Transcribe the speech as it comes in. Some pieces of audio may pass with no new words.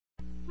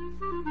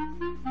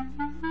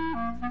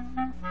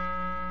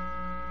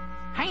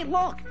Hey,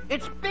 look,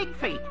 it's Big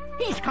Feet.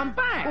 He's come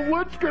back.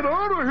 Let's get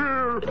out of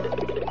here.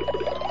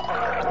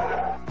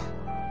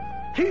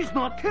 He's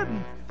not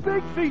kidding.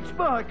 Big Feet's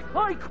back.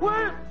 I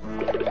quit.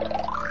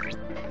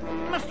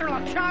 Mr.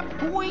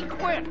 LeChop, we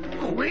quit.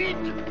 Quit?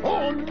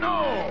 Oh,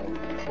 no.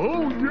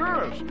 Oh,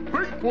 yes.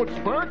 Bigfoot's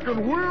back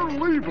and we're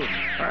leaving.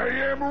 I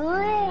am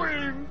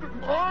ruined.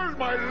 All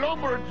my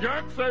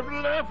lumberjacks have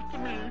left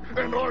me,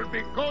 and all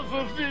because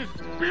of this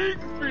Big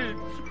Feet.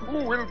 Who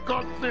will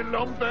cut the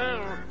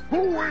lumber?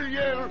 Who will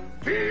yell,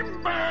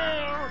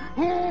 timber?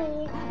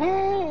 Who?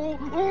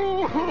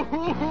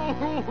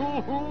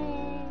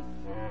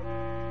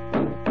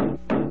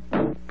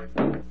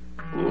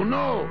 Who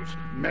knows?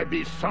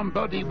 Maybe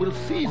somebody will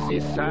see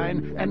this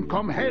sign and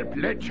come help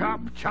Le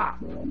Chop Chop.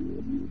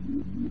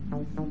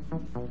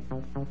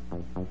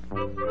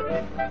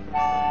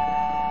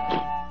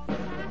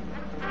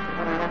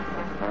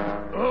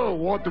 Oh,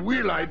 what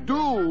will I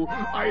do?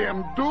 I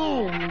am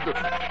doomed.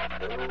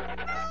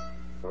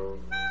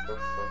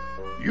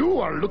 You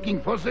are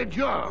looking for the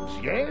jobs,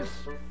 yes?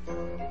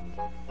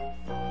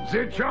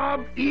 The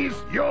job is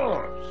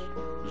yours.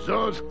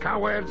 Those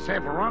cowards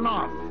have run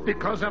off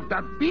because of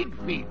that Big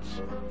Feet.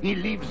 He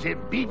leaves the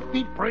Big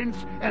Feet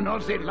prints and all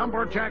the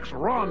lumberjacks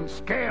run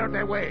scared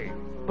away.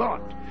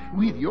 But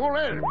with your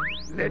help,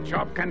 the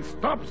job can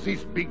stop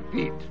this Big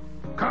Feet.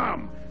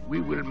 Come,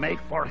 we will make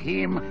for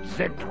him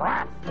the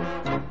trap.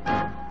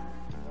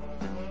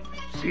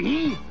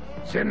 See?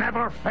 The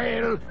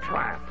never-fail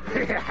trap.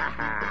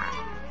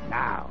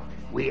 Now,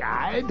 we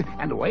hide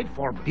and wait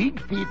for Big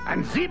Feet,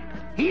 and zip,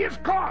 he is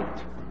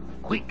caught.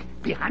 Quick,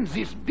 behind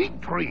this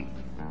big tree.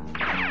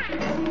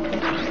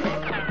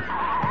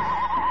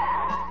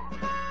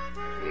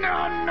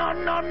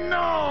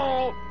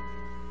 No!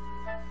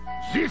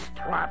 This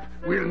trap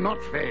will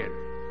not fail.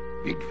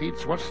 Big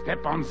Feet will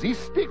step on this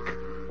stick,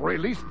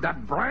 release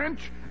that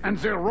branch, and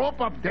the rope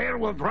up there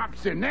will drop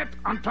the net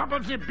on top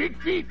of the Big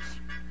Feet.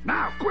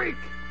 Now, quick,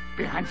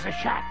 behind the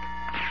shack.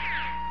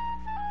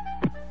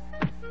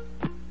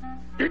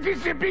 It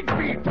is the Big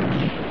Feet.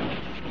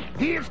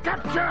 He is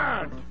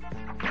captured.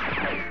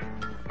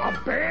 A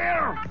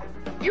bear?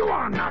 You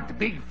are not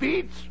Big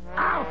Feet.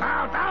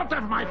 Out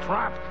of my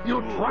trap,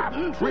 you trap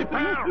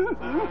tripper.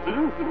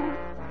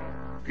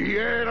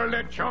 Pierre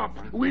Le Chop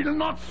will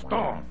not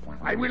stop.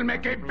 I will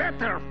make a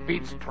better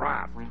Feet's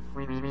trap.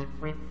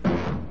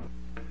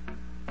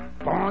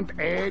 Point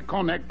A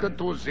connected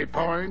to the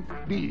point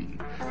B.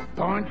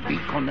 Point B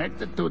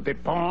connected to the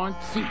point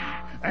C.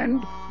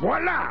 And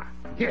voila!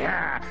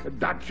 Yeah,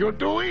 that should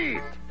do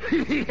it.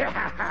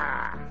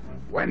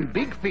 When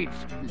Big Feet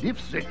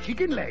lifts the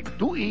chicken leg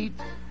to eat,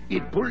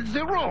 it pulls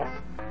the rope.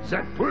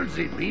 That pulls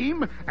the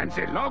beam, and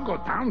the log go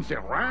down the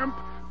ramp,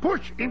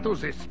 push into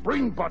the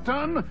spring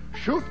button,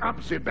 shoot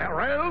up the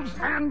barrels,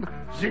 and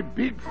the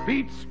Big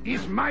Feet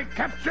is my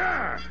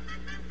capture.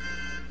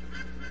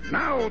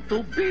 Now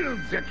to build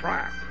the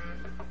trap.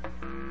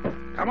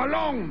 Come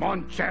along,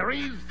 mon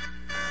cherries.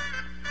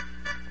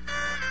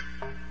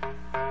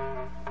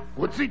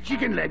 Put the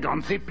chicken leg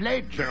on the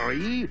plate,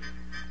 Jerry.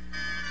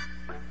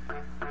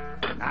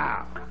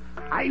 Now,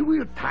 I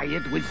will tie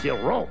it with the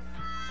rope.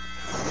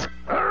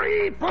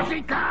 Hurry,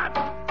 pussycat!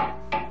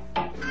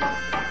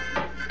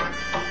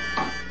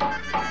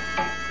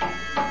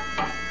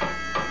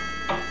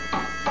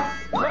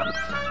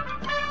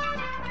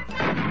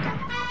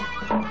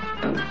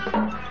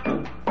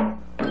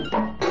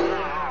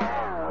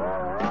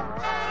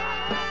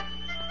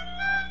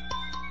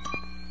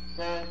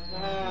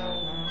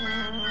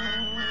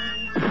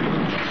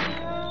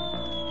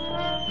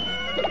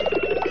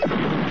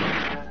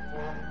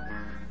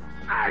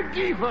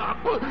 Give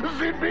up!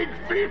 The Big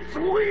Feet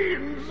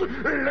wins!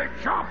 Le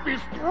Chop is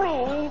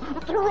through!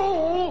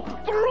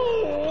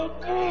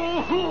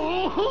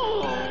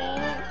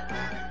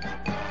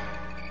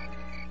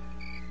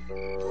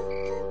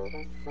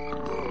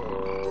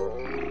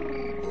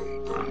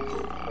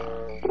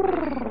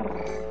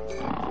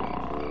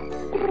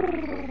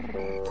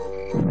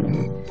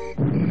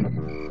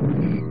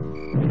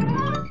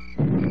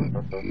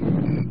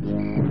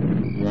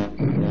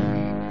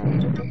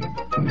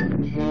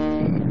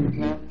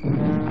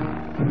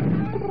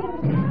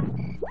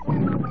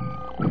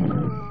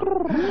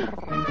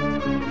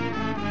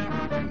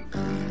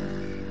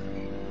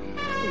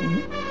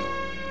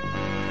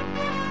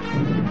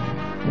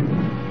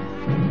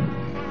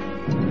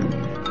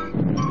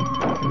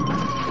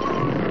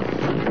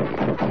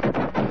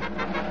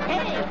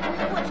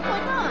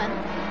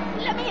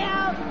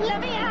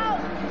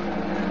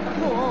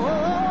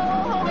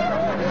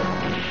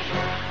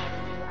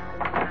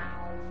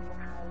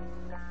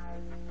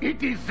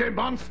 It is the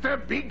monster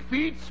Big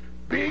Feet's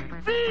Big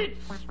Feet!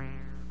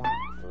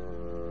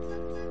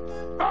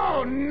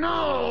 Oh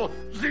no!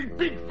 The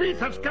Big Feet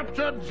has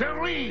captured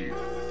Jerry!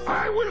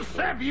 I will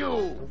save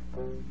you!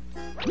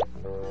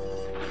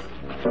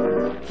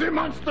 The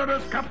monster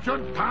has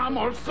captured Tom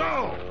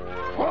also!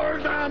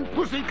 Hold on,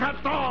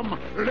 Pussycat Tom!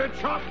 Le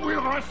Chop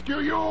will rescue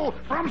you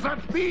from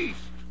that beast!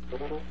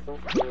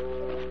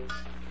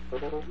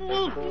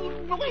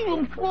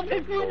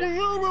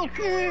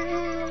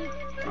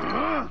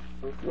 Huh?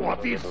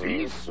 What is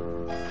this?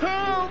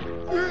 Help!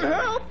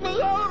 Help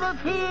me out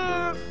of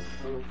here!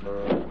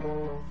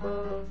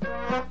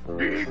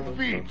 Big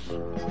Feet,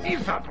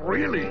 is that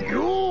really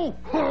you?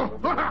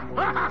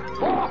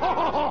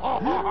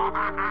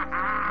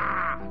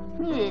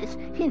 Yes,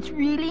 it's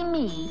really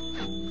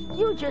me.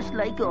 You're just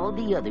like all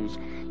the others.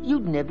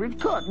 You'd never have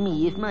caught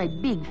me if my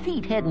big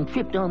feet hadn't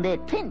tripped on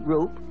that tent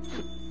rope.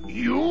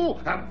 You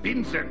have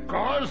been the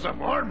cause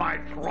of all my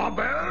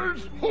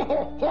troubles?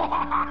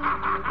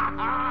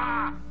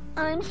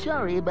 I'm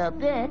sorry about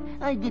that.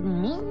 I didn't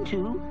mean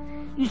to.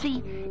 You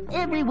see,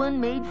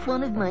 everyone made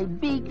fun of my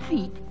big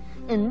feet.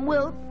 And,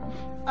 well,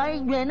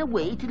 I ran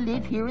away to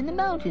live here in the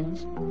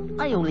mountains.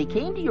 I only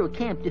came to your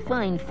camp to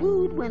find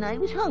food when I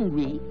was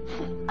hungry.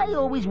 I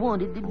always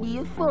wanted to be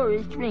a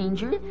forest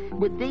ranger,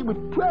 but they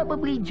would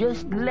probably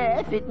just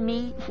laugh at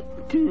me,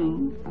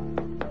 too.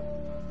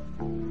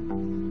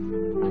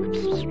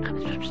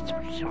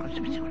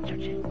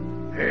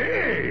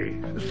 Hey,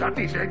 that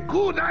is a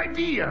good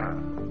idea.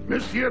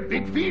 Monsieur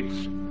Big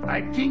Feet,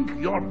 I think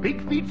your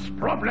Big Feet's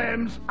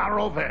problems are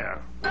over.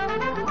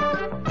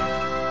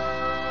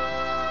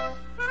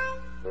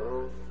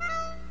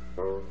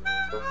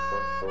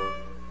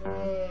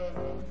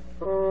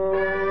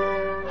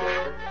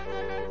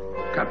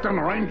 Captain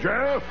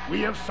Ranger,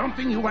 we have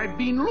something you have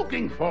been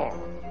looking for.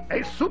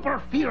 A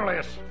super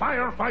fearless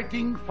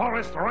firefighting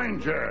forest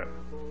ranger.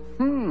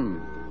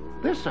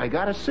 This I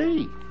gotta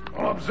see.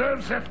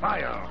 Observe the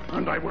fire,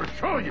 and I will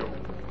show you.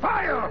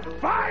 Fire!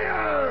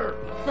 Fire!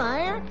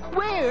 Fire?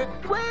 Where?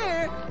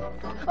 Where?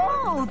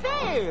 Oh,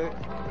 there!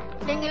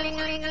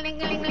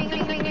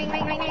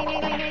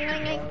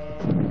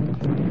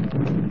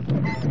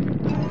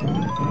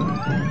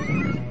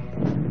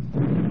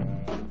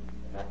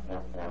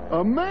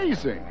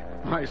 Amazing.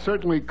 I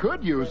certainly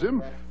could use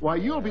him. Why,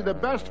 you'll be the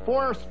best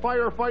forest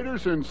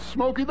firefighters in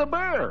Smokey the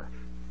Bear.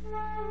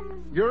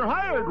 You're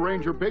hired,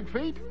 Ranger Big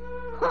Feet.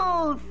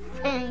 Oh,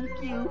 thank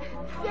you.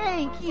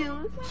 Thank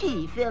you.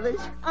 Gee,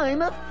 fellas,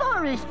 I'm a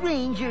forest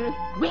ranger.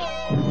 Whee!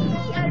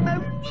 I'm a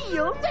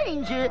real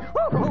ranger.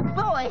 Oh,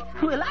 boy,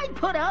 will I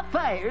put out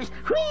fires.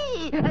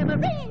 Whee! I'm a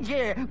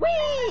ranger.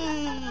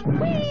 Whee!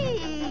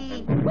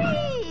 Whee!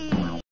 Whee!